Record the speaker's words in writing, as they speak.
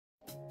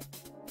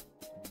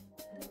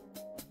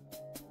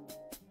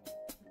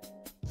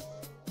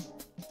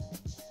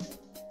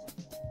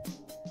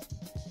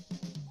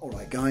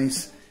Alright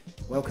guys,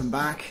 welcome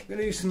back. I'm going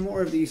to do some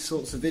more of these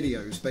sorts of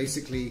videos,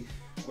 basically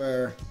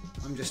where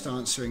I'm just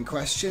answering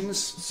questions.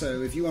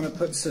 So if you want to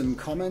put some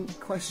comment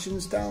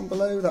questions down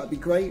below, that'd be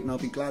great and I'll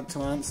be glad to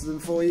answer them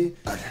for you.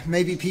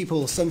 Maybe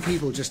some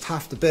people just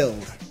have to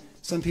build.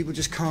 Some people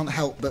just can't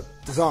help but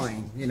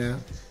design, you know.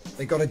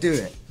 They got to do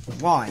it.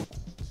 Why?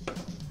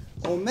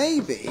 Or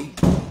maybe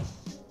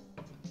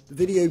the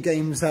video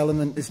games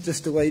element is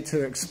just a way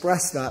to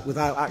express that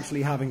without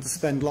actually having to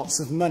spend lots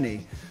of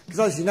money.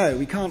 Because as you know,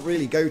 we can't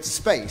really go to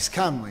space,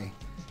 can we?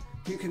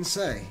 Who can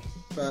say?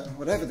 But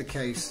whatever the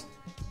case,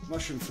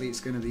 MushroomFleet's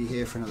going to be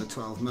here for another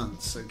 12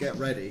 months, so get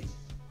ready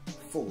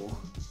for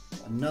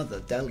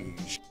another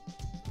deluge.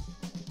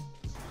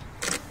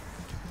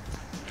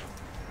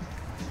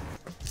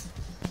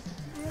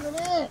 Look at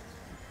that!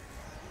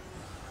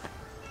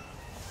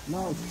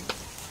 No.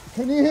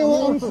 Can you hear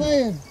what I'm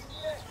saying?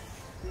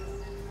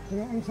 You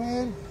know what I'm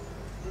saying?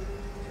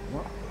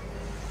 What?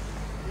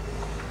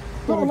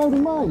 Got a load of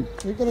money.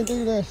 We're going to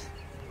do this.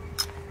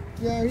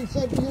 Yeah, he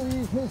said he'll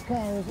use his car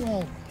as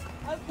well.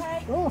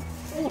 Okay.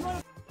 Oh.